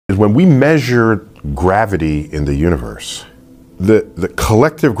When we measure gravity in the universe, the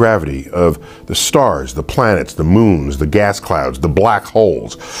collective gravity of the stars, the planets, the moons, the gas clouds, the black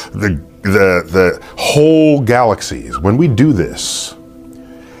holes, the whole galaxies, when we do this,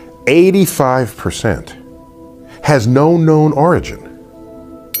 85% has no known origin.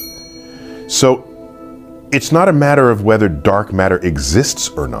 So it's not a matter of whether dark matter exists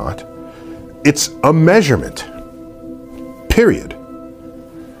or not. It's a measurement, period.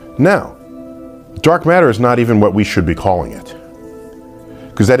 Now, dark matter is not even what we should be calling it,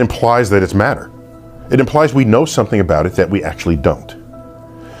 because that implies that it's matter. It implies we know something about it that we actually don't.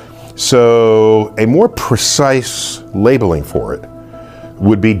 So a more precise labeling for it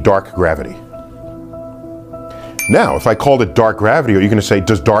would be dark gravity. Now, if I called it dark gravity, are you going to say,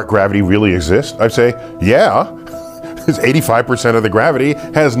 does dark gravity really exist? I'd say, yeah, because 85% of the gravity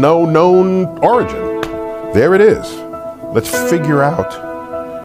has no known origin. There it is. Let's figure out